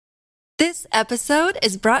This episode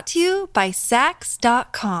is brought to you by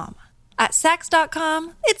Sax.com. At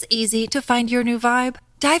Sax.com, it's easy to find your new vibe.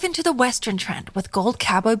 Dive into the Western trend with gold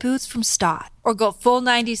cowboy boots from Stott, or go full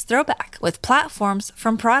 90s throwback with platforms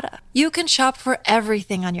from Prada. You can shop for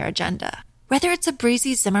everything on your agenda, whether it's a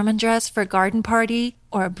breezy Zimmermann dress for a garden party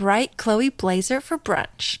or a bright Chloe blazer for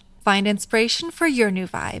brunch. Find inspiration for your new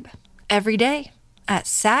vibe every day at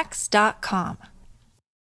Sax.com.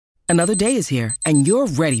 Another day is here, and you're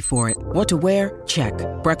ready for it. What to wear? Check.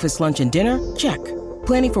 Breakfast, lunch, and dinner? Check.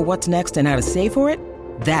 Planning for what's next and how to save for it?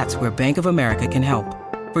 That's where Bank of America can help.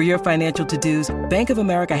 For your financial to-dos, Bank of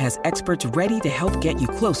America has experts ready to help get you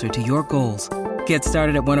closer to your goals. Get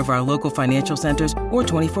started at one of our local financial centers or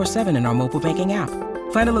 24/7 in our mobile banking app.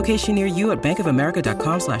 Find a location near you at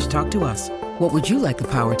bankofamerica.com/talktous. What would you like the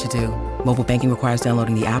power to do? Mobile banking requires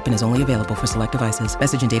downloading the app and is only available for select devices.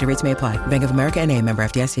 Message and data rates may apply. Bank of America N.A., member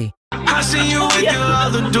FDIC. I see you with your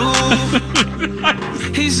other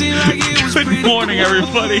dude. He seemed like he was Good morning,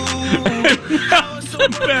 everybody.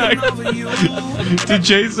 And back to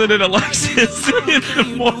Jason and Alexis in the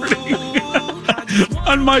morning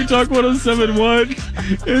on My Talk 107.1.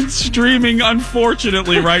 It's streaming,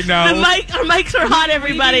 unfortunately, right now. Our mics are hot,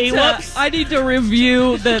 everybody. Whoops. I need to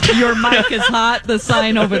review that your mic is hot, the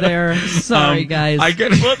sign over there. Sorry, guys. I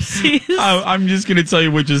get Whoopsies. I'm just going to tell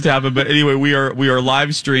you what just happened. But anyway, we are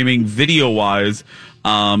live streaming video-wise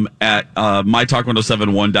at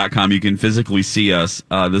mytalk1071.com. You can physically see us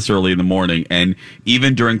this early in the morning, and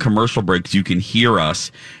even during commercial breaks, you can hear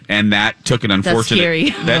us. And that took an unfortunate.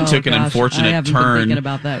 That's scary. An unfortunate I haven't turn. been thinking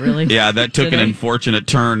about that, really. Yeah, that took an unfortunate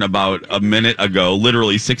turn about a minute ago,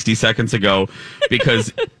 literally 60 seconds ago,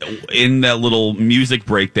 because in that little music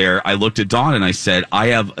break there, I looked at Dawn and I said,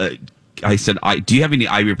 do you have any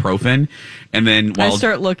ibuprofen? And then I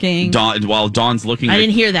start looking. while Dawn's looking, I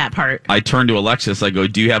didn't hear that part. I turned to Alexis. I go,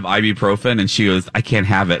 do you have ibuprofen? And she goes, I can't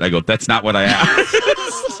have it. I go, that's not what I asked.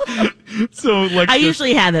 So I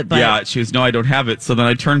usually have it, but yeah, she goes, no, I don't have it. So then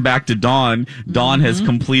I turned back to Dawn. Dawn has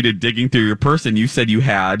completed digging through your purse, and you said you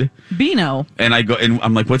had Beano. And I go, and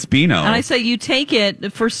I'm like, what's Beano? And I say you take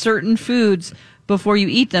it for certain foods before you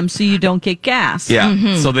eat them so you don't get gas.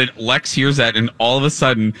 Yeah. So then Lex hears that, and all of a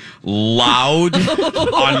sudden, loud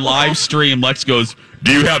on live stream, Lex goes,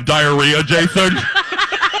 do you have diarrhea, Jason?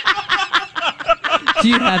 Do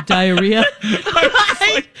you have diarrhea?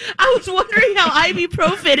 I was wondering how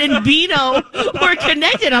ibuprofen and Beano were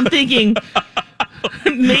connected. I'm thinking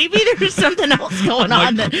maybe there's something else going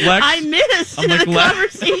on that I missed in the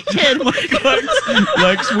conversation.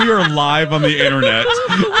 Lex, we are live on the internet,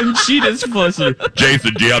 and she just flustered,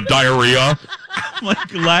 Jason, do you have diarrhea? I'm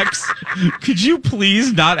like, Lex, could you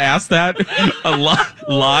please not ask that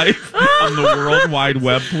live on the World Wide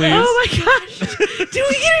Web, please? Oh my gosh. Did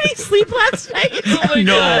we get any sleep last night? Oh my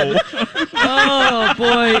No. God. Oh,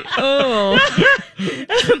 boy. Oh.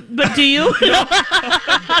 But do you?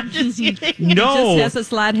 I'm just kidding. No. Just has a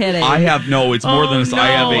slight headache. I have it's more than this. No. I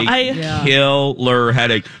have a killer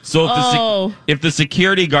headache. So if the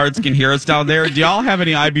security guards can hear us down there, do y'all have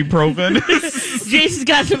any ibuprofen? Jason's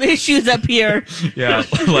got some issues up here. Yeah,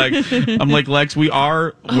 I'm like, Lex,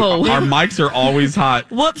 our mics are always hot.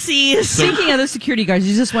 Whoopsies. Speaking of the security guards,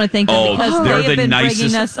 you just want to thank them because they're they have the been nicest.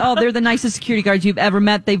 bringing us. Oh, they're the nicest security guards you've ever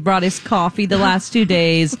met. They've brought us coffee the last 2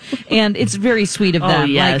 days, and it's very sweet of them.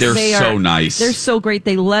 Yes. They're so nice. They're so great.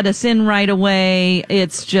 They let us in right away.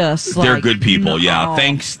 It's just they're good people. Yeah, Oh.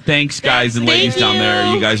 thanks, guys and ladies down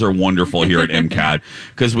there. You guys are wonderful here at MCAD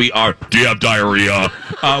because we are. Do you have diarrhea?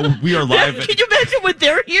 We are live. Can you imagine what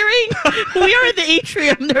they're hearing? We are in the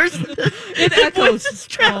atrium. There's It echoes. voices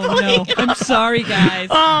traveling. Oh, no. I'm sorry, guys.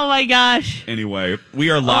 Oh my gosh. Anyway, we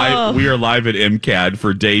are live. We are live at MCAD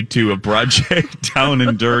for day 2 of Project Down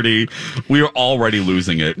and Dirty. We are already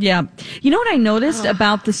losing it. Yeah. You know what I noticed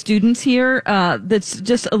about the students here that's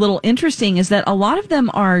just a little interesting is that a lot of them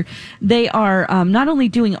are not only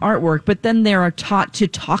doing artwork, but then they are taught to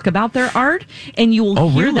talk about their art. And you will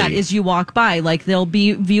hear that as you walk by. Like they'll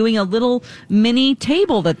be viewing a little mini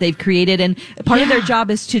table that they've created. And part of their job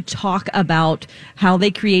is to talk about how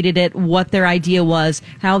they created it, what their idea was,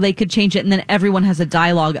 how they could change it. And then everyone has a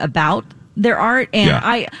dialogue about their art. And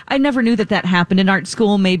I never knew that happened in art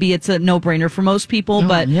school. Maybe it's a no-brainer for most people,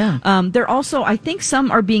 but they're also, I think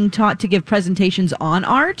some are being taught to give presentations on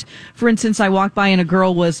art. For instance, I walked by and a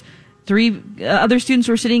girl was 3 other students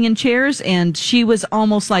were sitting in chairs, and she was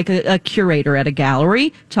almost like a curator at a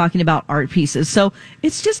gallery talking about art pieces. So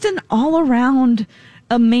it's just an all-around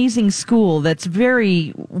amazing school that's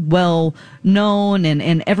very well known,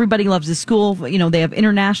 and everybody loves the school. You know, they have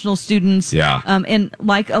international students. Yeah. And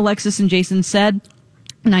like Alexis and Jason said,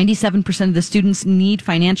 97% of the students need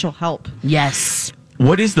financial help. Yes.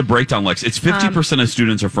 What is the breakdown, Lex? It's 50% of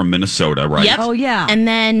students are from Minnesota, right? Yep. Oh, yeah. And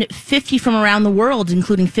then 50 from around the world,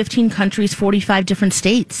 including 15 countries, 45 different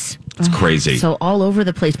states. It's crazy. So all over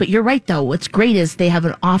the place. But you're right, though. What's great is they have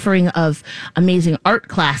an offering of amazing art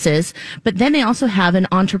classes, but then they also have an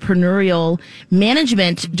entrepreneurial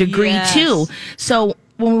management degree, Yes. too. So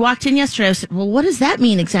when we walked in yesterday, I said, well, what does that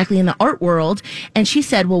mean exactly in the art world? And she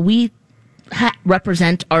said, well, we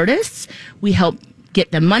represent artists. We help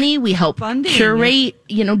get them money. We help Funding. curate,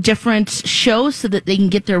 different shows so that they can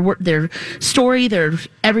get their work, their story, their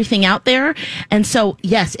everything out there. And so,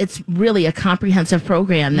 yes, it's really a comprehensive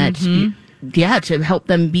program that, to help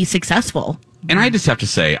them be successful. And I just have to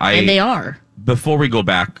say, And they are. Before we go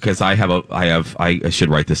back, because I should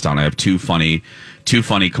write this down. I have two funny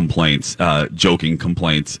complaints, joking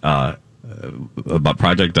complaints, about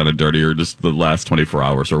Project Done and Dirty, or just the last 24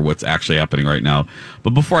 hours, or what's actually happening right now.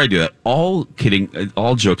 But before I do that, all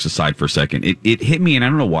jokes aside for a second, it hit me, and I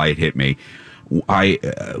don't know why it hit me.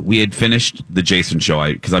 We had finished the Jason show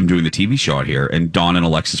because I'm doing the TV show out here, and Dawn and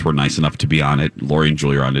Alexis were nice enough to be on it. Lori and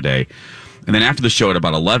Julie are on today. And then after the show at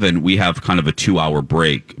about 11, we have kind of a 2-hour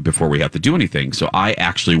break before we have to do anything. So I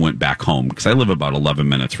actually went back home because I live about 11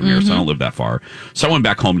 minutes from here, so I don't live that far. So I went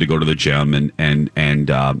back home to go to the gym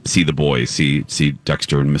and see the boys, see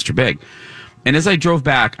Dexter and Mr. Big. And as I drove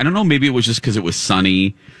back, I don't know, maybe it was just because it was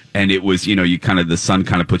sunny and it was, the sun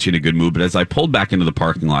kind of puts you in a good mood. But as I pulled back into the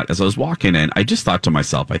parking lot, as I was walking in, I just thought to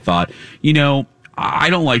myself, I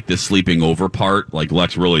don't like this sleeping over part. Like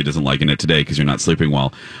Lex really doesn't liking it today because you're not sleeping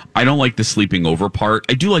well. I don't like the sleeping over part.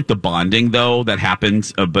 I do like the bonding though that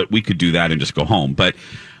happens, but we could do that and just go home. But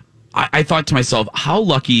I thought to myself, how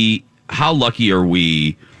lucky are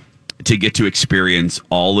we to get to experience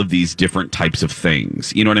all of these different types of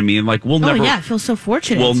things? You know what I mean? Like I feel so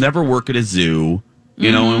fortunate. We'll never work at a zoo,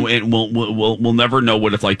 and we'll never know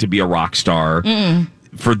what it's like to be a rock star.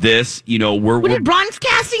 For this, we did bronze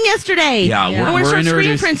casting yesterday. Yeah, we're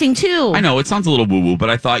screen printing too. I know it sounds a little woo-woo, but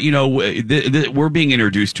I thought, we're being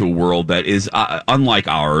introduced to a world that is unlike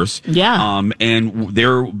ours. Yeah. And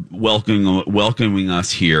they're welcoming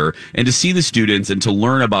us here, and to see the students and to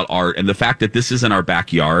learn about art and the fact that this is in our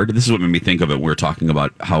backyard. This is what made me think of it when we were talking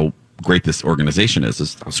about how great this organization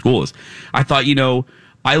is, how school is. I thought,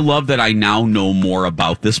 I love that I now know more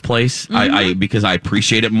about this place. Because I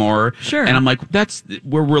appreciate it more. Sure. And I'm like,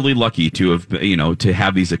 we're really lucky to have, to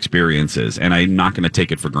have these experiences, and I'm not going to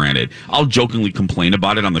take it for granted. I'll jokingly complain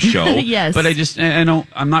about it on the show. Yes. But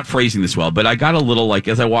I'm not phrasing this well, but I got a little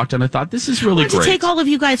as I walked in, I thought this is really great. To take all of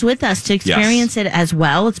you guys with us to experience it as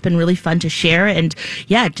well. It's been really fun to share and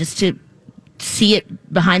just to see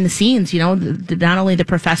it behind the scenes, not only the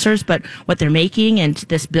professors, but what they're making and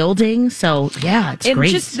this building. So, it's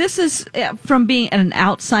great. This is from being an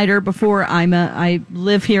outsider before. I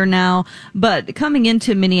live here now, but coming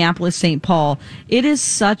into Minneapolis, St. Paul, it is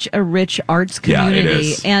such a rich arts community.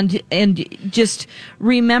 Yeah, it is. And just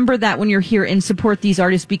remember that when you're here and support these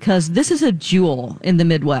artists, because this is a jewel in the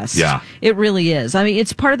Midwest. Yeah. It really is. I mean,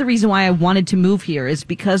 it's part of the reason why I wanted to move here is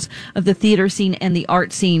because of the theater scene and the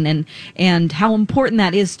art scene and how important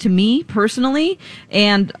that is to me personally.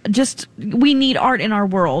 And just, we need art in our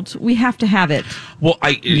world. We have to have it. Well,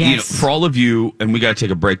 for all of you, and we got to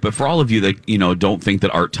take a break, but for all of you that, don't think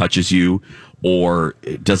that art touches you or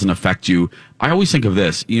it doesn't affect you, I always think of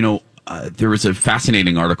this, there was a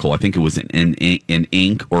fascinating article. I think it was in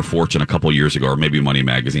Inc. or Fortune a couple of years ago, or maybe Money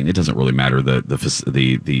Magazine. It doesn't really matter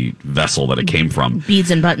the vessel that it came from.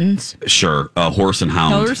 Beads and buttons. Sure, Horse and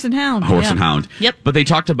Hound. Horse and Hound. Horse and Hound. Yep. But they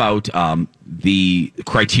talked about the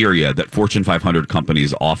criteria that Fortune 500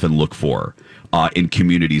 companies often look for in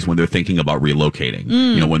communities when they're thinking about relocating.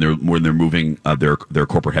 When they're moving their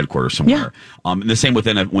corporate headquarters somewhere. And the same when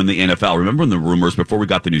the NFL. Remember when the rumors before we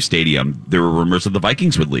got the new stadium, there were rumors that the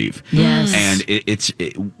Vikings would leave. Yes.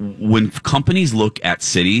 And when companies look at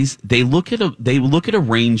cities, they look at a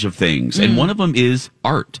range of things, and one of them is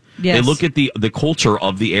art. Yes. They look at the culture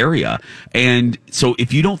of the area, and so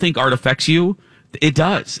if you don't think art affects you, it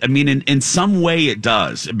does. I mean, in some way it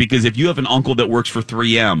does. Because if you have an uncle that works for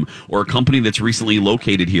 3M or a company that's recently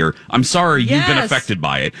located here, I'm sorry, you've been affected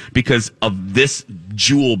by it because of this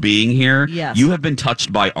jewel being here. Yes. You have been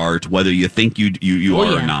touched by art, whether you think you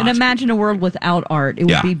are or not. And imagine a world without art. It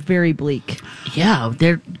would be very bleak. Yeah,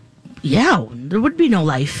 there would be no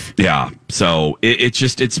life. Yeah. So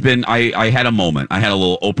it's been, I had a moment. I had a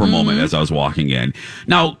little Oprah moment as I was walking in.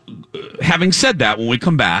 Now, having said that, when we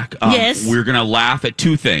come back, yes, we're going to laugh at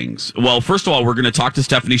two things. Well, first of all, we're going to talk to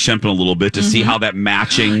Stephanie Shempen a little bit to see how that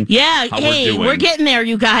matching. Yeah, hey, we're getting there,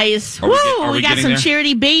 you guys. Woo, we got some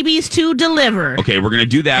charity babies to deliver. Okay, we're going to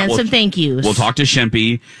do that. And some thank yous. We'll talk to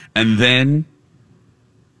Shempy, and then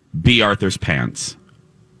B. Arthur's pants.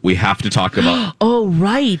 We have to talk about. Oh,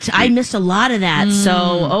 right. I missed a lot of that.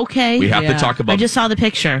 So, okay. We have to talk about. I just saw the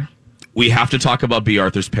picture. We have to talk about B.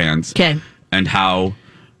 Arthur's pants. Okay. And how.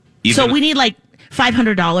 So we need like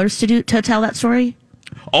 $500 to tell that story.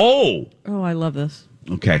 Oh, I love this.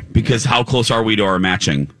 Okay, because how close are we to our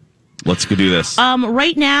matching? Let's go do this.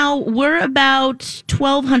 Right now we're about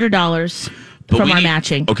 $1,200 from our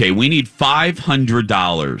matching. Okay, we need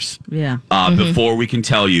 $500. Yeah. Before we can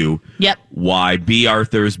tell you. Yep. Why B.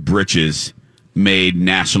 Arthur's britches made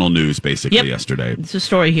national news basically yesterday. It's a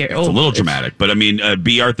story here. It's a little dramatic, but I mean,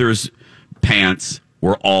 B. Arthur's pants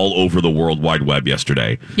were all over the World Wide Web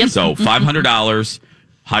yesterday. Yep. So $500.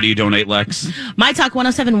 How do you donate, Lex?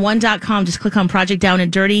 MyTalk1071.com. Just click on Project Down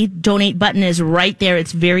and Dirty. Donate button is right there.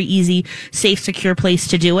 It's very easy, safe, secure place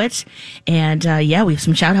to do it. And we have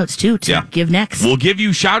some shout outs too to give next. We'll give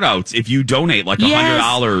you shout outs if you donate like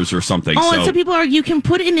 $100 or something. Oh, and so people you can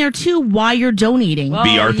put in there too why you're donating.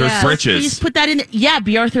 B. Arthur's britches. Please put that in. Yeah,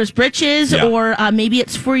 B. Arthur's britches, or maybe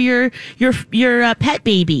it's for your pet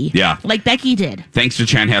baby. Yeah. Like Becky did. Thanks to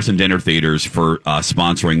Chanhassen Dinner Theaters for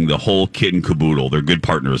sponsoring the whole kit and caboodle. They're good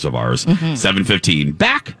partners of ours. 7:15.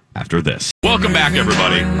 Back after this. Welcome back,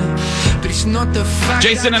 everybody.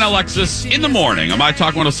 Jason and Alexis in the morning on My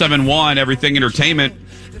Talk 107.1, Everything Entertainment.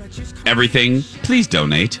 Everything. Please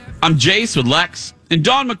donate. I'm Jace with Lex and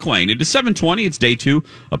Dawn McClain. It is 7:20. It's day 2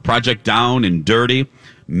 of Project Down and Dirty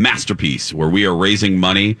Masterpiece, where we are raising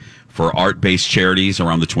money for art-based charities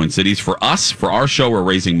around the Twin Cities. For us, for our show, we're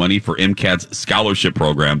raising money for MCAT's scholarship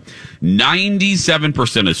program.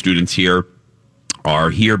 97% of students here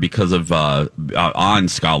are here because of on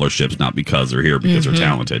scholarships, not because they're here because they're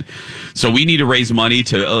talented. So we need to raise money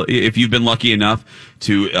to, if you've been lucky enough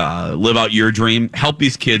to live out your dream, help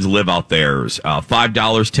these kids live out theirs. $5,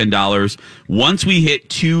 $10. Once we hit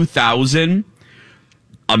 2,000,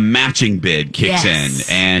 a matching bid kicks in,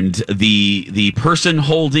 and the person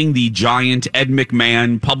holding the giant Ed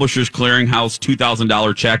McMahon Publishers Clearinghouse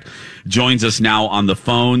 $2,000 check joins us now on the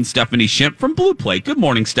phone. Stephanie Shemp from Blue Plate. Good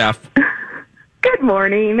morning, Steph. Good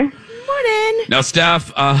morning. Morning. Now,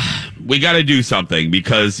 Steph, we got to do something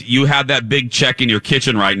because you have that big check in your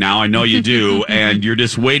kitchen right now. I know you do, and you're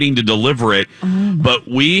just waiting to deliver it. But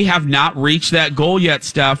we have not reached that goal yet,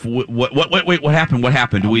 Steph. Wait, what happened? What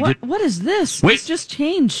happened? What is this? Wait, this just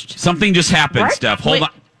changed. Something just happened, What? Steph. Hold on.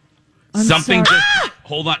 I'm Something sorry. just.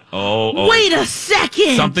 Hold on. Oh. Wait a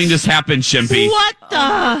second. Something just happened, Shimpy. What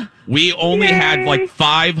the? We only had like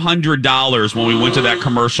 $500 when we went to that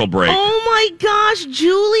commercial break. Oh my gosh,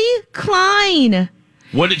 Julie Klein.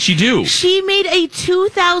 What did she do? She made a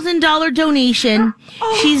 $2,000 donation.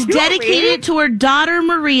 She's dedicated it to her daughter,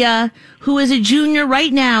 Maria, who is a junior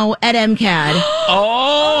right now at MCAD.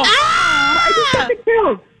 Oh. I just got the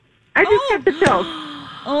chills. Got the chills.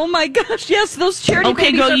 Oh my gosh! Yes, those charity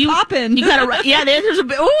babies are popping. You gotta write. Yeah, there's a.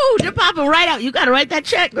 They're popping right out. You gotta write that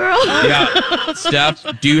check, girl. Yeah, Steph,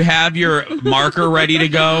 do you have your marker ready to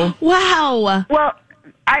go? Wow. Well,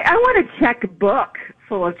 I want a checkbook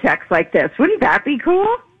full of checks like this. Wouldn't that be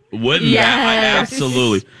cool? Wouldn't that?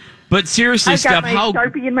 Absolutely. But seriously, I've got Steph, my how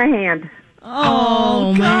Sharpie in my hand.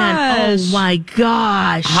 Oh man! Oh my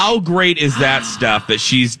gosh! How great is that, Steph? That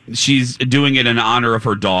she's doing it in honor of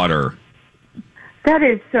her daughter. That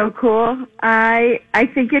is so cool. I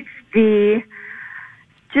think it's the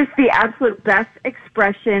absolute best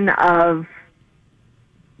expression of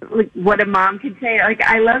like what a mom can say. Like,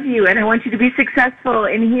 I love you and I want you to be successful,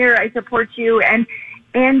 and here I support you and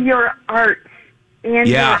your art and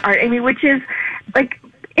your art. I mean, which is like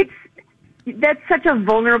that's such a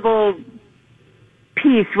vulnerable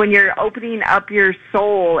piece when you're opening up your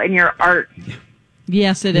soul and your art.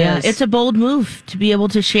 Yes, it is. It's a bold move to be able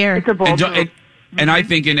to share. It's a bold move. And I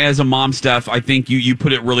think, and as a mom, Steph, I think you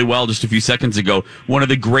put it really well just a few seconds ago. One of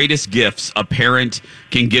the greatest gifts a parent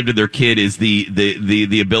can give to their kid is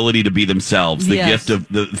the ability to be themselves. The gift of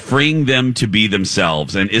freeing them to be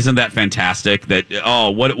themselves. And isn't that fantastic? That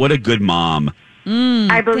what a good mom.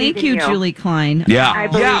 I believe Thank you, Julie Klein. Yeah, I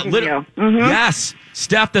believe in you. Mm-hmm. Yes,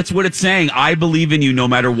 Steph, that's what it's saying. I believe in you, no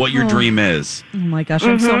matter what your dream is. Oh my gosh,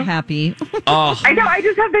 I'm so happy. I know. I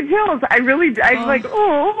just have the chills. I'm like,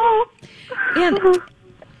 oh. And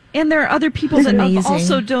And there are other people that have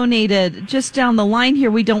also donated just down the line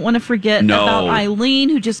here. We don't want to forget about Eileen,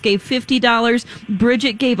 who just gave $50.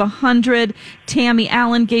 Bridget gave $100. Tammy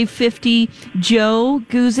Allen gave $50. Joe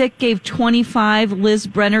Guzik gave $25. Liz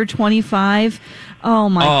Brenner, $25. Oh,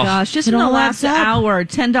 my gosh. Just in the last hour,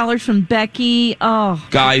 $10 from Becky. Oh,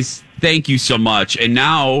 guys, thank you so much. And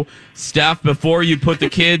now, Steph, before you put the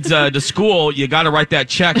kids to school, you got to write that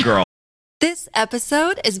check, girl. This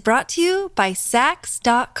episode is brought to you by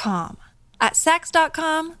Sax.com. At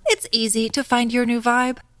Sax.com, it's easy to find your new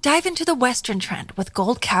vibe. Dive into the Western trend with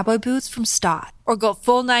gold cowboy boots from Stott, or go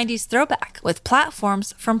full 90s throwback with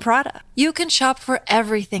platforms from Prada. You can shop for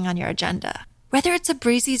everything on your agenda, whether it's a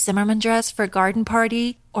breezy Zimmermann dress for a garden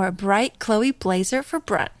party or a bright Chloe blazer for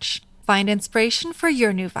brunch. Find inspiration for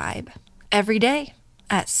your new vibe every day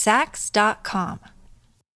at Sax.com.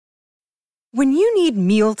 When you need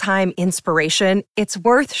mealtime inspiration, it's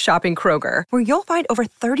worth shopping Kroger, where you'll find over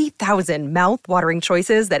 30,000 mouth-watering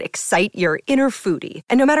choices that excite your inner foodie.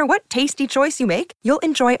 And no matter what tasty choice you make, you'll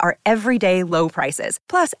enjoy our everyday low prices,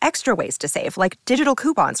 plus extra ways to save, like digital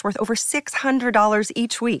coupons worth over $600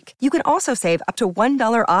 each week. You can also save up to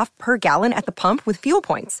 $1 off per gallon at the pump with fuel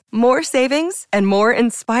points. More savings and more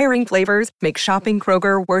inspiring flavors make shopping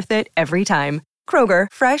Kroger worth it every time. Kroger,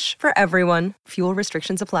 fresh for everyone. Fuel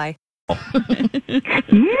restrictions apply.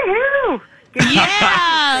 Yeah.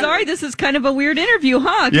 Sorry, this is kind of a weird interview,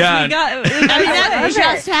 huh? Yeah. That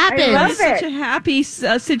just happened. It's such a happy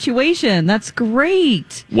situation. That's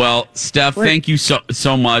great. Well, Steph, thank you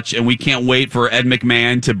so much, and we can't wait for Ed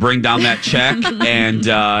McMahon to bring down that check and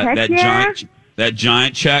that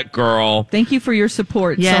giant check, girl. Thank you for your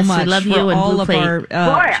support so much. We love you and all Blue of Plate.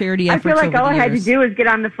 our charity efforts. I feel like all I had to years. do was get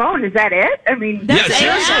on the phone. Is that it? I mean,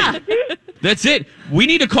 seriously. That's it. We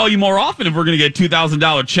need to call you more often if we're going to get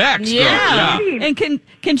 $2,000 checks. Yeah. Girl. And can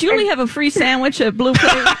Julie have a free sandwich at Blue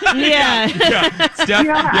Plate? Yeah. Steph,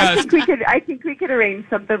 I think we could arrange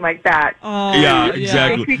something like that. Oh, yeah, I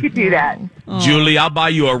exactly. think we could do that. Julie, I'll buy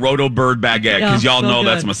you a Roto Bird baguette because y'all know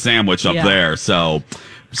that's my sandwich up there. So,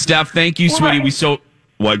 Steph, thank you, sweetie.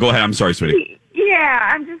 Well, go ahead. I'm sorry, sweetie. Yeah,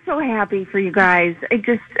 I'm just so happy for you guys.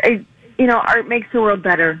 Art makes the world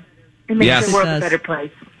better. It makes the world a better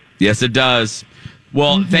place. Yes, it does.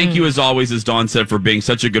 Well, thank you as always, as Dawn said, for being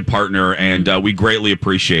such a good partner, and we greatly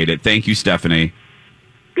appreciate it. Thank you, Stephanie.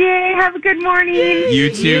 Yay, have a good morning.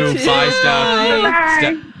 You too. Bye,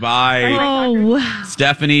 Steph. Bye. Oh.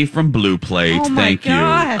 Stephanie from Blue Plate. Thank you.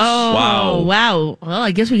 Oh, wow. Well,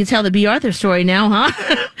 I guess we can tell the B. Arthur story now, huh?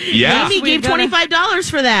 Yeah. Amy gave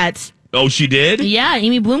 $25 for that. Oh, she did? Yeah,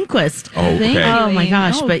 Amy Bloomquist. Oh, okay. Oh, my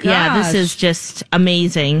gosh. This is just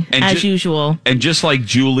amazing, as usual. And just like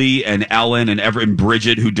Julie and Ellen and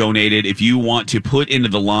Bridget who donated, if you want to put into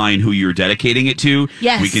the line who you're dedicating it to,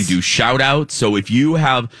 we can do shout-outs. So if you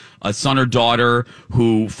have a son or daughter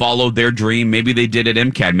who followed their dream, maybe they did at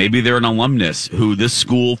MCAD, maybe they're an alumnus who this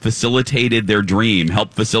school facilitated their dream,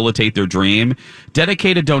 helped facilitate their dream,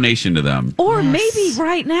 dedicate a donation to them. Or maybe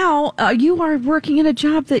right now you are working in a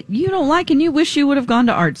job that you don't like and you wish you would have gone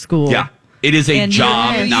to art school. Yeah. It is a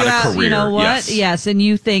job, not a career. You know what? Yes. And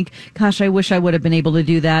you think, gosh, I wish I would have been able to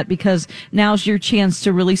do that, because now's your chance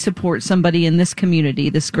to really support somebody in this community,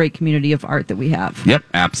 this great community of art that we have. Yep,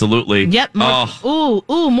 absolutely. Yep.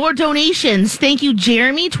 More donations. Thank you,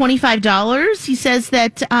 Jeremy, $25. He says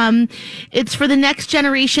that it's for the next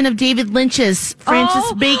generation of David Lynch's,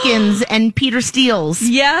 Francis Bacon's, and Peter Steele's.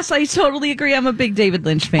 Yes, I totally agree. I'm a big David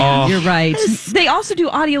Lynch fan. You're right. Yes. They also do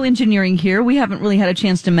audio engineering here. We haven't really had a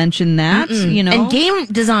chance to mention that. And game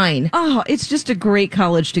design. Oh, it's just a great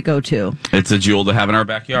college to go to. It's a jewel to have in our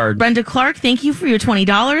backyard. Brenda Clark, thank you for your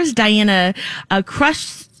 $20. Diana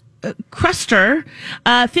Cruster,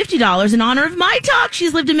 $50 in honor of my talk.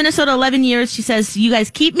 She's lived in Minnesota 11 years. She says, you guys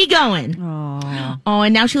keep me going. Oh,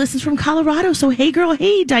 and now she listens from Colorado. So, hey, girl.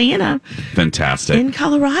 Hey, Diana. Fantastic. In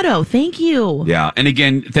Colorado. Thank you. Yeah. And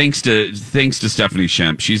again, thanks to Stephanie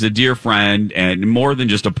Shemp. She's a dear friend and more than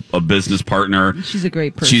just a business partner. She's a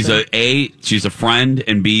great person. She's a friend,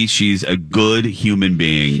 and B, she's a good human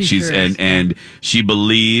being. And she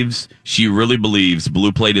really believes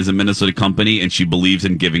Blue Plate is a Minnesota company, and she believes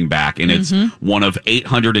in giving back. And it's one of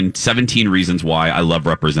 817 reasons why I love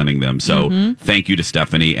representing them. So thank you to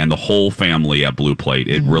Stephanie and the whole family at Blue Plate.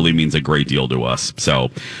 It really means a great deal to us.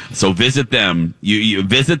 So visit them. You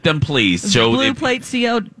visit them, please.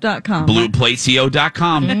 BluePlateCO.com.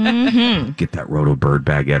 BluePlateCO.com. Get that Roto Bird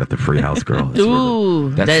baguette at the Free House, girl. Ooh,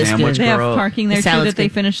 that sandwich, good. They have girl. parking there too. That they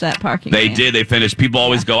finished that parking. They did. They finished. People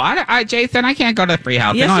always go, Jason, I can't go to the Free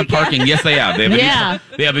House. Yes, they don't have parking. Yes, they have.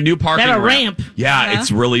 They They have a new parking They have a ramp. Yeah,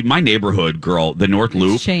 it's really my neighborhood, girl. The North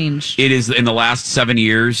Loop. It's changed. It is in the last 7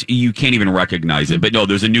 years. You can't even recognize it. But no,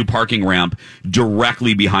 there's a new parking ramp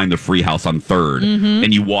directly behind the Free House on 3rd,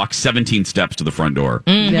 and you walk 17 steps to the front door.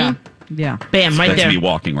 Yeah. Bam, right That's there. me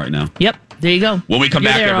walking right now. Yep, there you go. When we come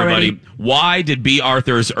You're back, there everybody, already. why did B.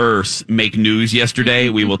 Arthur's Earth make news yesterday?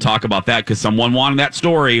 We will talk about that because someone wanted that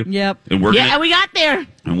story. Yep. And we're Yeah, gonna, we got there.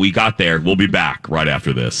 and we got there. We'll be back right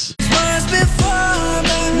after this.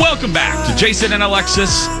 Welcome back to Jason and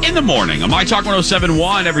Alexis in the morning on My Talk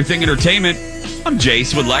 1071, Everything Entertainment. I'm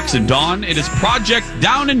Jace with Lex and Dawn. It is Project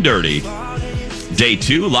Down and Dirty. Day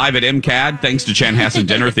 2, live at MCAD. Thanks to Chanhassen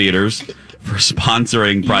Dinner Theaters for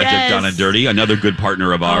sponsoring Project Yes. Down and Dirty, another good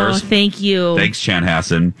partner of Oh, ours. thank you. Thanks,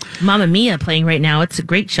 Chanhassen. Mamma Mia playing right now. It's a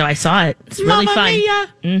great show. I saw it. It's really fun.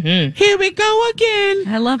 Here we go again.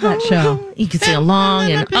 I love that show. You can sing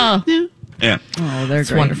along and Yeah, Oh, they're it's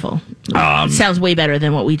great. wonderful. It sounds way better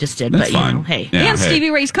than what we just did, that's but fine. you know, hey. Yeah, And hey. Stevie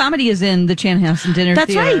Ray's comedy is in the Chanhassen Dinner That's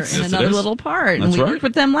Theater right. in Yes, it another is. little part. That's and we right. worked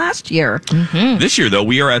with them last year. This year, though,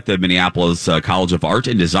 we are at the Minneapolis College of Art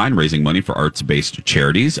and Design raising money for arts-based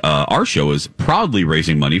charities. Our show is proudly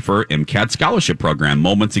raising money for MCAD Scholarship Program.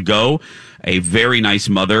 Moments ago, a very nice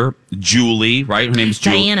mother, Julie, right? Her name's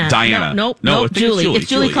Diana. Diana. Nope, I think Julie. It's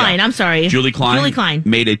Julie Klein. yeah. I'm sorry. Julie Klein. Julie Klein.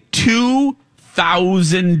 Made a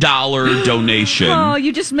 $2,000 donation. Oh,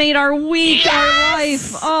 you just made our week, our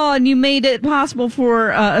life. Oh, and you made it possible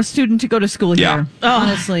for a student to go to school Yeah. here.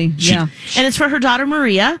 Honestly, yeah. And it's for her daughter,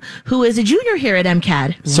 Maria, who is a junior here at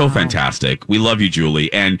MCAD. So fantastic. We love you,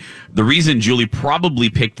 Julie. And the reason Julie probably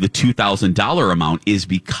picked the $2,000 amount is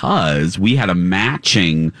because we had a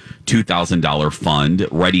matching $2,000 fund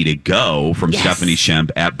ready to go from Yes. Stephanie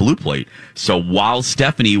Shemp at Blue Plate. So while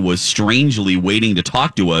Stephanie was strangely waiting to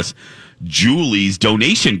talk to us, Julie's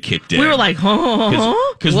donation kicked in. We were like, huh?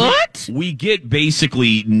 Because What? we get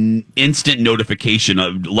basically instant notification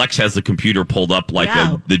of Lex has the computer pulled up like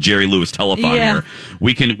Yeah. the Jerry Lewis telethon Yeah. here.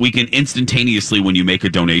 We can instantaneously when you make a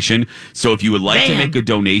donation. So if you would like to Man. make a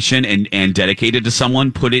donation and dedicate it to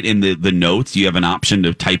someone, put it in the notes. You have an option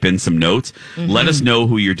to type in some notes. Let us know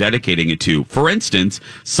who you're dedicating it to. For instance,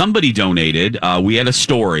 somebody donated. We had a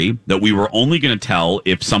story that we were only going to tell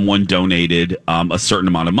if someone donated a certain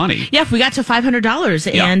amount of money. Yeah, we got to $500,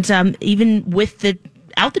 Yeah. and even with the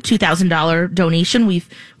 $2,000 donation,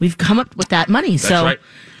 we've come up with that money. That's so right.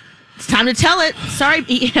 it's time to tell it. Sorry,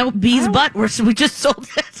 B's butt. We just sold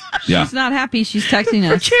it Yeah. She's not happy. She's texting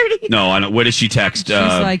for us. charity. No, I don't. What does she text? She's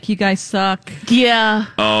like, you guys suck. Yeah.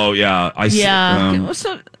 Oh yeah, I see. Yeah.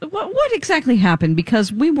 So what exactly happened?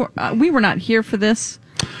 Because we were not here for this.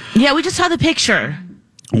 Yeah, we just saw the picture.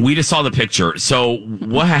 We just saw the picture. So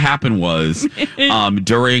what happened was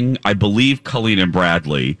during, I believe, Colleen and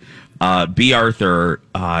Bradley, B. Arthur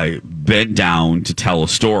bent down to tell a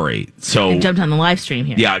story. So And jumped on the live stream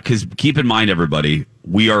here. yeah, because keep in mind, everybody,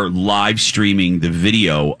 we are live streaming the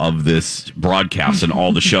video of this broadcast and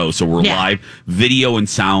all the shows. So we're Yeah. live video and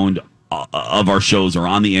sound of our shows are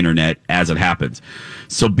on the internet as it happens.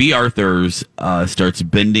 So B. Arthur's starts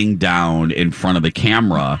bending down in front of the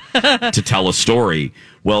camera to tell a story.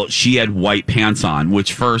 Well, she had white pants on,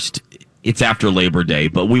 which first, it's after Labor Day,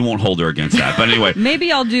 but we won't hold her against that. But anyway.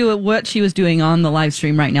 Maybe I'll do what she was doing on the live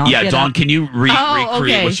stream right now. I'll Yeah, get Dawn, up. can you recreate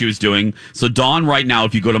okay. what she was doing? So, Dawn, right now,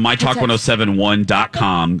 if you go to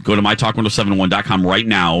mytalk1071.com, go to mytalk1071.com right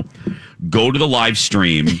now, go to the live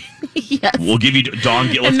stream. Yes. We'll give you, Dawn,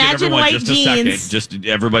 let's give Imagine everyone white just a second. jeans. Just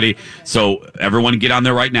everybody. So, everyone get on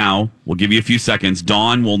there right now. We'll give you a few seconds.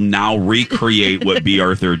 Dawn will now recreate what B.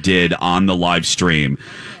 Arthur did on the live stream.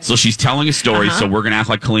 So, she's telling a story. So, we're going to act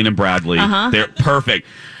like Colleen and Bradley. They're perfect.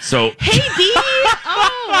 So, Hey, B.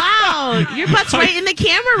 Oh, wow. Your butt's right in the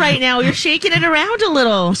camera right now. You're shaking it around a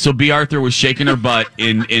little. So B. Arthur was shaking her butt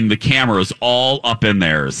in the cameras all up in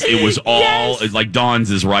theirs. It was all Yes. like Dawn's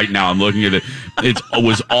is right now. I'm looking at it. It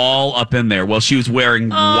was all up in there. Well, she was wearing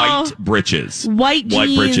white breeches. White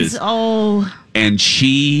jeans. breeches. Oh. And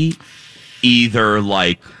she either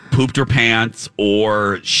like pooped her pants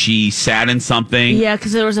or she sat in something. Yeah,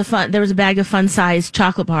 because there was a bag of fun-sized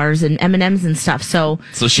chocolate bars and M&Ms and stuff. So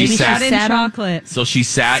she maybe sat in on- chocolate. So she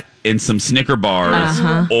sat in some Snicker bars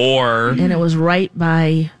or and it was right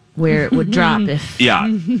by where it would drop if yeah,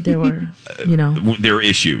 there were, there are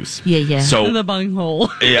issues. Yeah. So The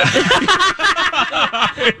bunghole. yeah.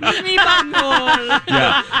 Me bunghole.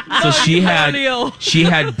 Yeah. So she had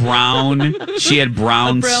brown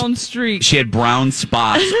Brown streak. she had brown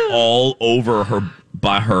spots all over her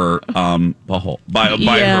by her butthole, by her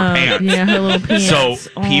pants. Yeah, her little pants. So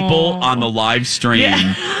people on the live stream,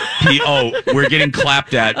 we're getting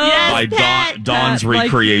clapped at by Pat. Dawn's Pat, like,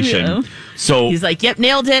 recreation. yeah. So he's like, "Yep,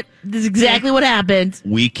 nailed it. This is exactly what happened."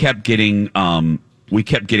 We kept getting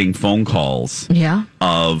phone calls. Yeah.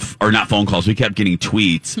 Or not phone calls. We kept getting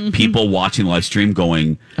tweets. People watching the live stream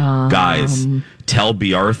going, "Guys, tell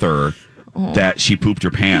B. Arthur that she pooped her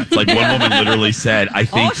pants." Like one woman literally said, "I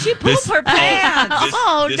think she pooped her pants."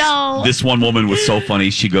 No! This one woman was so funny.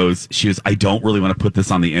 She goes, "I don't really want to put this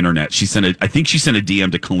on the internet." I think she sent a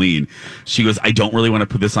DM to Colleen. She goes, "I don't really want to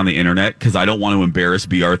put this on the internet because I don't want to embarrass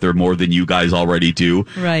B. Arthur more than you guys already do."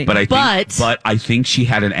 Right. But I think she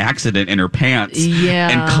had an accident in her pants. Yeah.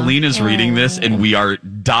 And Colleen is reading this, and we are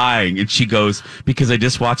dying. And she goes, "Because I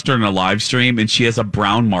just watched her in a live stream, and she has a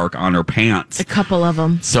brown mark on her pants." A couple of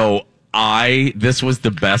them. So this was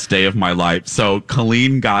the best day of my life. So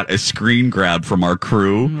Colleen got a screen grab from our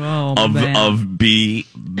crew of B's.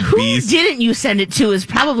 Who didn't you send it to is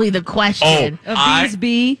probably the question. I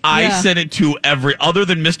sent it to other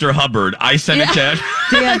than Mr. Hubbard. I sent it to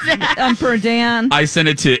Emperor Dan. I sent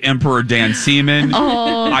it to Emperor Dan Seaman.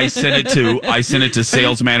 I sent it to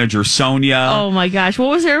sales manager Sonia. Oh my gosh, what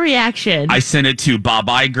was her reaction? I sent it to Bob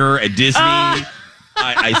Iger at Disney.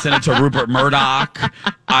 I sent it to Rupert Murdoch.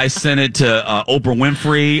 I sent it to Oprah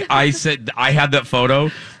Winfrey. I had that photo.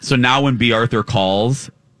 So now when B. Arthur calls,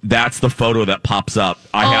 that's the photo that pops up.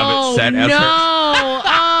 I have it set as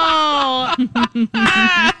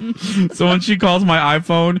her. So when she calls my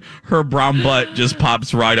iPhone, her brown butt just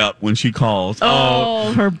pops right up when she calls.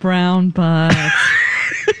 Oh, her brown butt.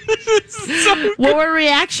 What were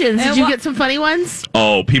reactions? Did you get some funny ones?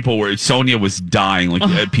 Oh, Sonia was dying.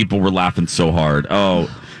 Like people were laughing so hard. Oh,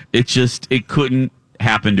 it couldn't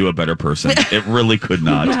happen to a better person. It really could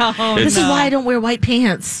not. This is why I don't wear white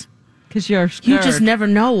pants. Because you're scared. You just never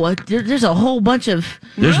know what. There's a whole bunch of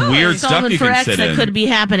weird stuff you can sit in that could be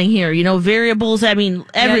happening here. Variables. I mean,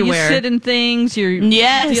 everywhere. You sit in things. You're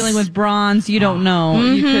dealing with bronze. You don't know.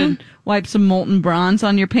 Mm-hmm. You could wipe some molten bronze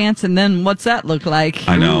on your pants, and then what's that look like?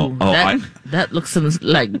 I know. That looks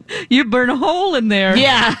like you burn a hole in there.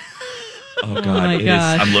 Yeah. Oh God! My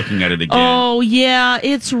gosh. I'm looking at it again. Oh yeah,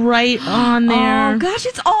 it's right on there. Oh gosh,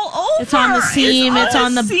 it's all over. It's on the seam. It's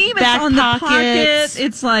on the seam. Back pocket.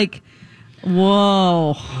 It's like,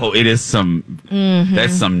 whoa. Oh, it is some.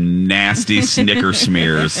 That's some nasty Snicker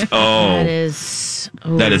smears. Oh, that is.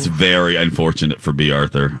 Oh. That is very unfortunate for B.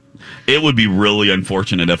 Arthur. It would be really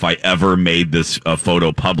unfortunate if I ever made this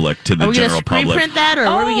photo public to the general public. Are we going to print that, or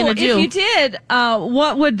what are we going to do? If you did,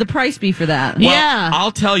 what would the price be for that? Well,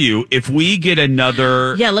 I'll tell you, if we get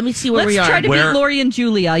another... Yeah, let me see where we are. Let's try to beat Lori and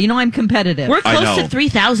Julia. I'm competitive. We're close to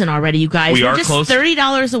 3,000 already, you guys. We're just close.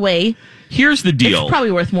 $30 away. Here's the deal. It's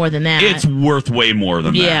probably worth more than that. It's worth way more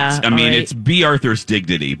than that. I mean, it's B. Arthur's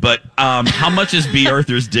dignity. But how much is B.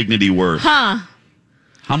 Arthur's dignity worth?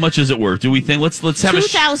 How much is it worth? Do we think? Let's have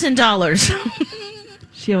 $2,000.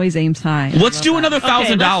 She always aims high. Let's do another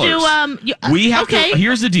 $1,000. We have to.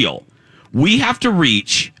 Here's the deal. We have to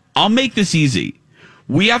reach. I'll make this easy.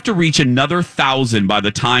 We have to reach another 1,000 by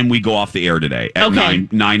the time we go off the air today at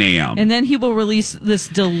 9 a.m. And then he will release this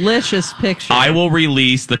delicious picture. I will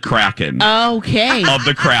release the Kraken. Okay. Of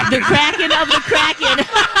the Kraken. The Kraken of the Kraken.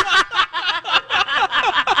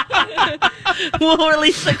 We'll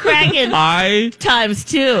release the Kraken times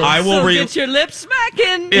 2. I will get your lips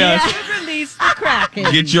smacking. Yes. Release the Kraken.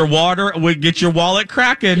 Get your wallet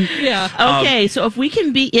cracking. Yeah. Okay, so if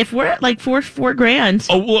we're at like $4 grand.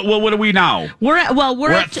 Oh, well, what are we now? We're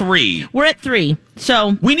at 3. We're at 3.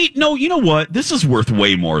 So we need you know what? This is worth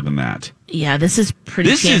way more than that. Yeah, this is pretty.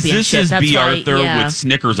 This is B. Arthur with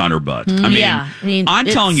Snickers on her butt. I mean, I'm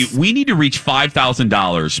telling you, we need to reach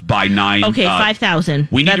 $5,000 by 9. Okay, 5,000.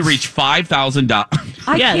 We need to reach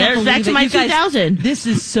 $5,000. Yeah, there's back to my 2,000. This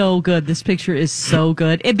is so good. This picture is so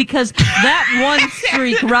good, because that one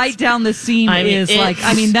streak right down the seam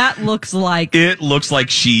that looks like it looks like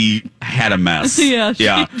she had a mess.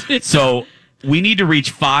 Yeah. So. We need to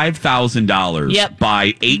reach $5,000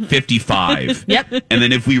 by 8:55. Yep. And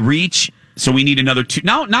then if we reach, so we need another 2.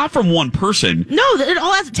 Not from one person. No, it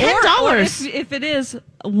all has $10. Or if it is,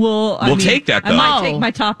 we'll take that. Though. I might take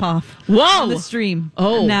my top off. Whoa. On the stream.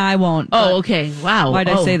 Oh, no, I won't. Oh, okay. Wow. Why'd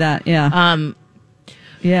I say that? Yeah.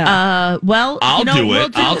 Yeah. Well, I'll do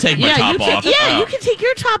it. I'll take my top off. You can take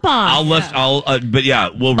your top off.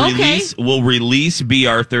 We'll release B.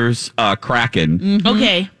 Arthur's Kraken. Mm-hmm.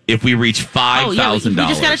 Okay. If we reach $5,000. We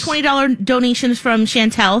just got a $20 donation from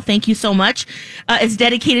Chantel. Thank you so much. It's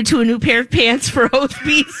dedicated to a new pair of pants for Host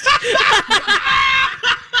Beast.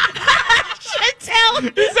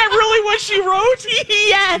 Chantel. Is that really what she wrote?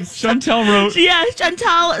 Yes. Chantel wrote. Yeah,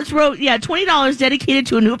 Chantel wrote, $20 dedicated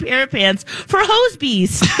to a new pair of pants for Hose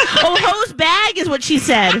Beast. Hose Bag is what she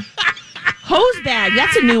said. Hose bag.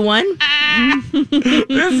 That's a new one.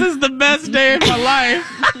 This is the best day of my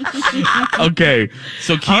life. Okay.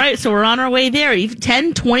 So all right. So we're on our way there.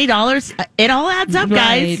 $10, $20. It all adds up,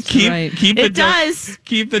 guys. Keep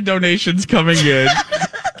the donations coming in.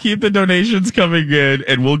 Keep the donations coming in,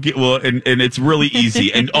 and and it's really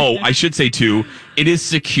easy. And I should say too, it is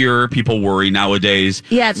secure. People worry nowadays.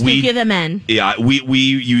 Yeah, it's GiveMN. Yeah, we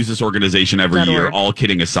use this organization every year. All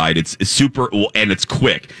kidding aside, it's super and it's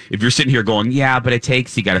quick. If you're sitting here going, yeah, but it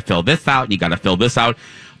takes, you got to fill this out and you got to fill this out.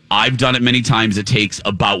 I've done it many times. It takes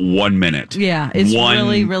about 1 minute. Yeah, it's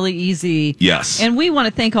really, really easy. Yes. And we want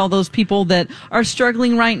to thank all those people that are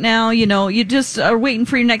struggling right now. You know, you just are waiting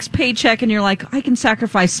for your next paycheck and you're like, I can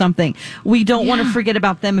sacrifice something. We don't want to forget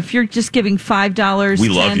about them. If you're just giving $5, we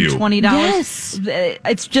love you. $20, yes.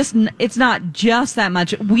 It's not just that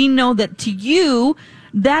much. We know that to you,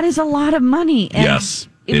 that is a lot of money. And yes.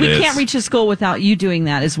 We can't reach a goal without you doing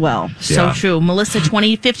that as well. So true. Melissa,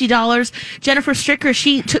 $50. Jennifer Stricker,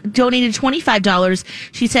 she donated $25.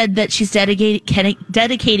 She said that she's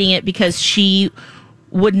dedicating it because she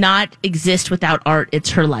would not exist without art.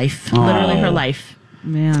 It's her life. Literally her life.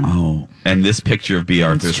 Man. Oh, and this picture of B.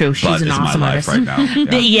 Arthur's butt is awesome my life artist. right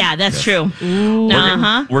now. Yeah, that's true.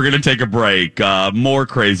 We're going to take a break. More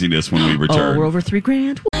craziness when we return. We're over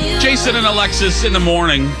 $3,000. Jason and Alexis in the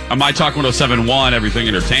morning on My Talk 107.1, Everything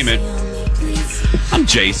Entertainment. I'm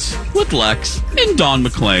Jace with Lex and Dawn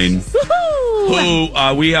McClain.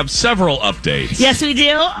 Who we have several updates. Yes, we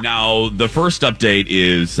do. Now, the first update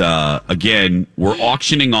is, again, we're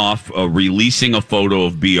auctioning off, releasing a photo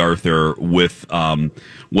of B. Arthur with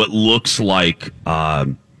what looks like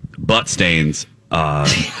butt stains.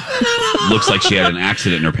 Looks like she had an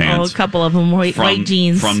accident in her pants. A couple of them, white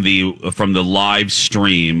jeans. From the live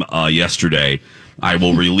stream yesterday. I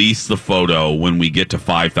will release the photo when we get to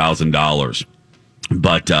 $5,000.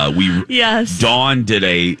 But Dawn did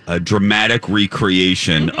a dramatic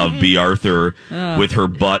recreation of B. Arthur with her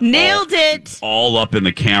butt all up in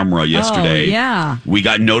the camera yesterday. Oh, yeah. We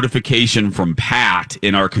got notification from Pat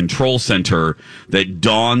in our control center that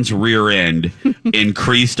Dawn's rear end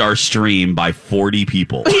increased our stream by 40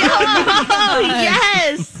 people.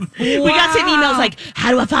 Yes. Wow. We got some emails like,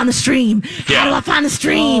 how do I find the stream? How do I find the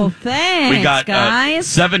stream? Oh, thanks, we got guys.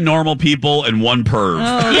 7 normal people and 1 perv.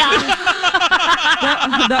 Oh. Yeah.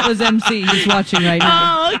 That was MC. He's watching right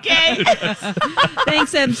now. Oh, okay.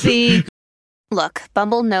 Thanks, MC. Look,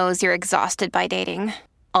 Bumble knows you're exhausted by dating.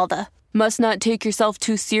 All the must not take yourself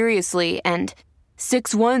too seriously and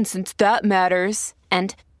 6'1" since that matters.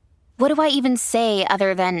 And what do I even say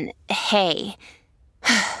other than hey?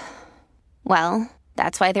 Well,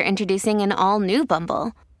 that's why they're introducing an all-new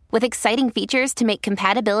Bumble with exciting features to make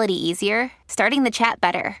compatibility easier, starting the chat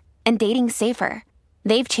better, and dating safer.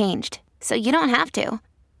 They've changed, so you don't have to.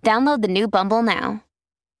 Download the new Bumble now.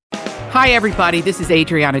 Hi, everybody. This is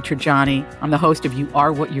Adriana Trajani. I'm the host of You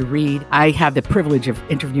Are What You Read. I have the privilege of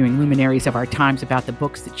interviewing luminaries of our times about the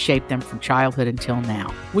books that shaped them from childhood until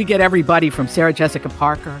now. We get everybody from Sarah Jessica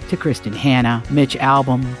Parker to Kristen Hanna, Mitch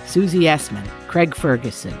Albom, Susie Essman, Craig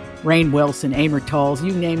Ferguson, Rainn Wilson, Amor Tolls,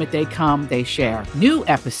 you name it, they come, they share. New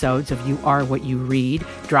episodes of You Are What You Read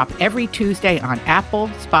drop every Tuesday on Apple,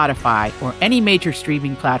 Spotify, or any major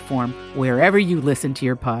streaming platform wherever you listen to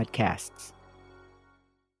your podcasts.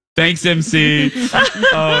 Thanks, MC.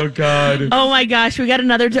 Oh, God. Oh, my gosh. We got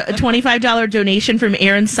another $25 donation from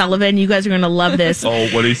Aaron Sullivan. You guys are going to love this. Oh,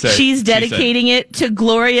 what did he say? She's dedicating it to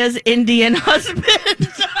Gloria's Indian husband.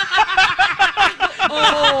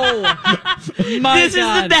 This is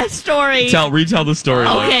the best story. Retell the story.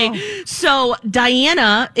 Okay. So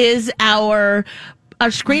Diana is our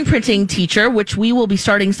screen printing teacher, which we will be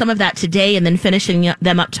starting some of that today and then finishing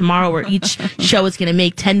them up tomorrow, where each show is going to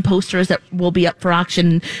make 10 posters that will be up for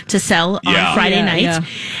auction to sell on Friday night. Yeah.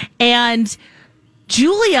 And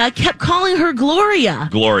Julia kept calling her Gloria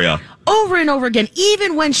over and over again,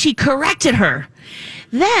 even when she corrected her.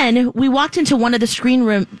 Then we walked into one of the screen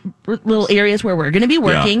room little areas where we're going to be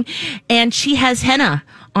working, and she has henna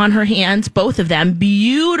on her hands, both of them,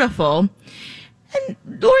 beautiful. And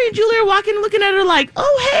Lori and Julia are walking, looking at her like,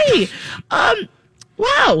 "Oh, hey,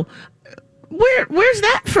 wow, where's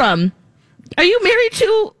that from? Are you married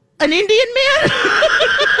to an Indian man?"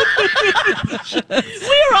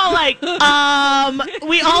 We were all like,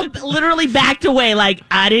 we all literally backed away, like,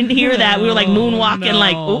 I didn't hear that. We were like moonwalking,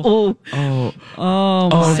 like, ooh.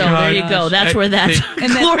 So there you go. That's where that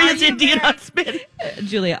Gloria's Indian husband.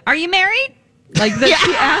 Julia, are you married? Like that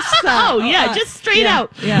she asked that. Just straight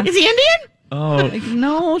out. Yeah. Is he Indian? Oh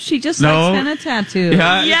no, she just likes henna tattoo.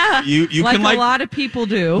 Yeah. You like can a lot of people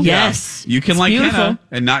do. Yes. You can like henna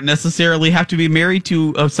and not necessarily have to be married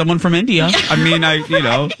to someone from India. I mean,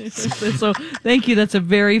 So thank you. That's a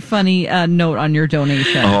very funny note on your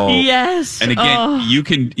donation. Oh. Yes. And again, you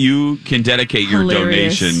can dedicate your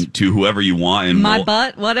donation to whoever you want. And my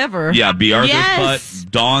butt, whatever. Yeah, B. Arthur's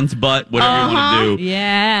butt, Dawn's butt, whatever you want to do.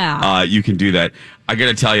 Yeah. You can do that. I got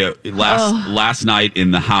to tell you, last night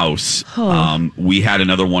in the house, we had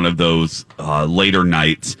another one of those later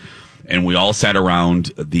nights, and we all sat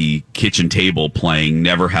around the kitchen table playing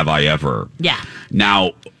Never Have I Ever. Yeah.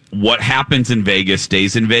 Now, what happens in Vegas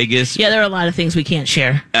stays in Vegas. Yeah, there are a lot of things we can't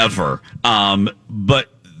share. Ever. But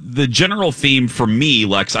the general theme for me,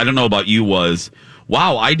 Lex, I don't know about you, was,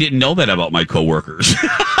 wow, I didn't know that about my coworkers.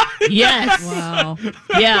 Yes. Wow.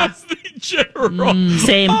 Yeah. That's the general.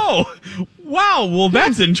 Same. Oh, wow. Well,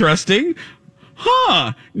 that's interesting.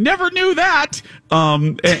 Huh? Never knew that.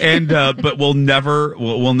 But we'll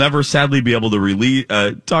never sadly be able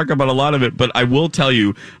to talk about a lot of it. But I will tell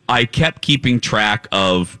you, I kept keeping track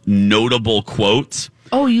of notable quotes.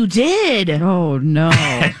 Oh, you did? Oh no.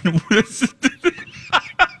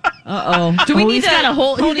 Do we need got a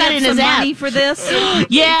whole? He got in his money app for this?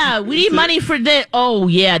 Yeah, we need money for this. Oh,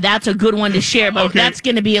 yeah, that's a good one to share. But that's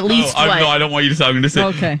going to be at least what? No, I don't want you to say. I'm going to say.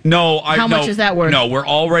 Okay. No, How much is that worth? No, we're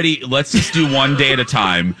already. Let's just do one day at a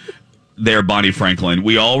time. There, Bonnie Franklin.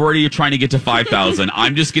 We already are trying to get to 5,000.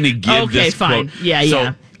 I'm just going to give this fine. quote. Yeah,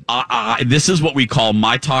 so, yeah. This is what we call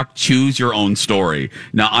My Talk, Choose Your Own Story.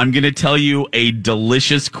 Now, I'm going to tell you a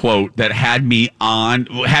delicious quote that had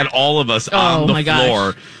all of us on the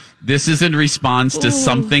floor. Gosh. This is in response to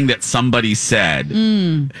something that somebody said.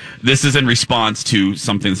 This is in response to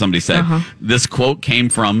something somebody said. This quote came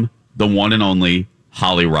from the one and only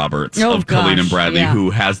Holly Roberts of Colleen and Bradley,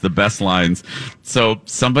 who has the best lines. So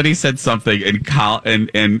somebody said something,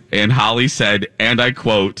 and Holly said, and I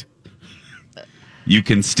quote, "You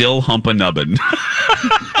can still hump a nubbin."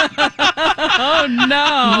 Oh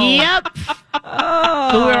no! Yep.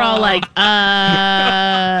 Oh. We were all like,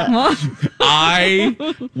 I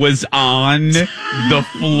was on the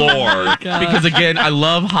floor because, again, I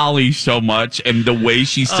love Holly so much, and the way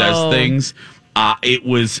she says things, it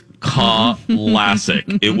was classic.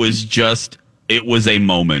 It was a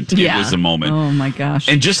moment. Yeah. It was a moment. Oh my gosh.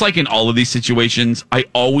 And just like in all of these situations,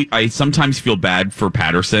 I sometimes feel bad for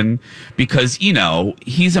Patterson because,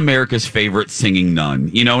 he's America's favorite singing nun.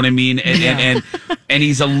 You know what I mean? And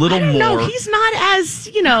he's a little more. No, he's not as,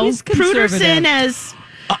 Pruderson as.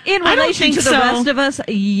 In relation to the rest of us,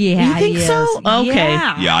 you think so? Okay.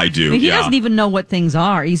 Yeah, I do. He doesn't even know what things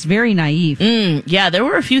are. He's very naive. Yeah, there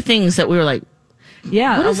were a few things that we were like,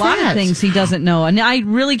 yeah, a lot of things he doesn't know. And I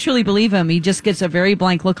really, truly believe him. He just gets a very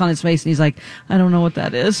blank look on his face, and he's like, I don't know what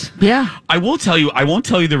that is. Yeah. I won't tell you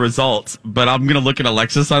the results, but I'm going to look at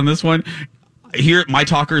Alexis on this one. Here, my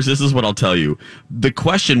talkers, this is what I'll tell you. The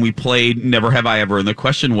question we played, Never Have I Ever, and the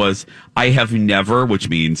question was, I have never, which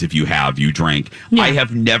means if you have, you drank. Yeah. I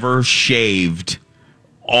have never shaved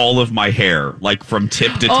all of my hair, like from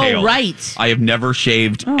tip to tail. Oh, right. I have never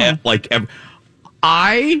shaved,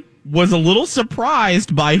 I was a little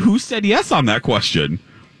surprised by who said yes on that question.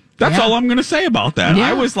 That's all I'm going to say about that. Yeah.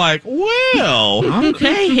 I was like, well.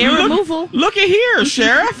 Okay, hair removal. Look at here,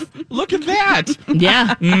 Sheriff. Look at that.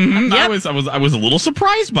 Yeah. Mm-hmm. Yep. I was a little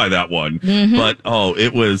surprised by that one. Mm-hmm. But,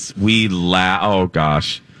 we laughed. Oh,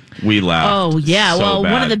 gosh. We laughed. Oh, yeah. So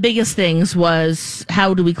bad. One of the biggest things was,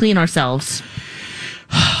 how do we clean ourselves?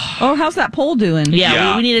 Oh, how's that poll doing?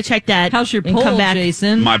 Yeah. We need to check that. How's your poll,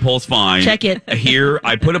 Jason? My poll's fine. Check it. Here,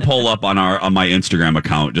 I put a poll up on my Instagram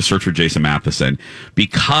account. Just search for Jason Matheson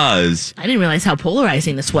because I didn't realize how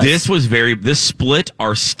polarizing this was. This split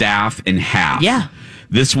our staff in half. Yeah.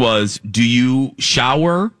 This was, do you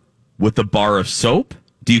shower with a bar of soap?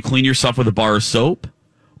 Do you clean yourself with a bar of soap?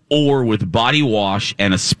 Or with body wash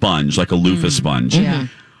and a sponge, like a loofah sponge? Yeah.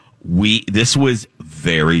 This was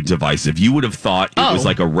very divisive. You would have thought it was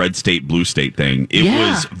like a red state, blue state thing. It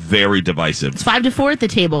was very divisive. It's 5-4 at the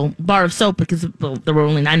table. Bar of soap because there were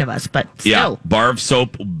only 9 of us, but still. Yeah, bar of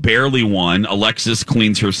soap barely won. Alexis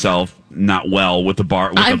cleans herself not well with the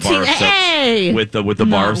bar of soap. Hey! With the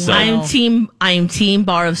bar of soap. I am team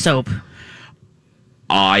bar of soap.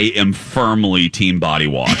 I am firmly team body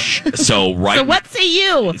wash. So what say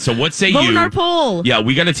you? So what say vote you? Vote in our poll. Yeah,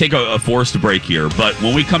 we got to take a forced break here. But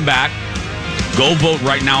when we come back, go vote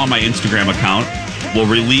right now on my Instagram account. We'll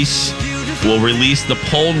release the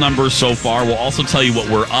poll numbers so far. We'll also tell you what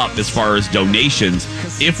we're up as far as donations.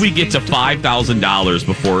 If we get to $5,000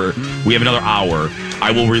 before we have another hour,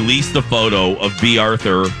 I will release the photo of B.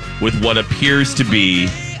 Arthur with what appears to be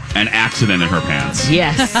an accident in her pants.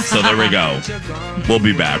 Yes. So there we go. We'll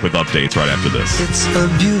be back with updates right after this. It's a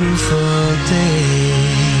beautiful day.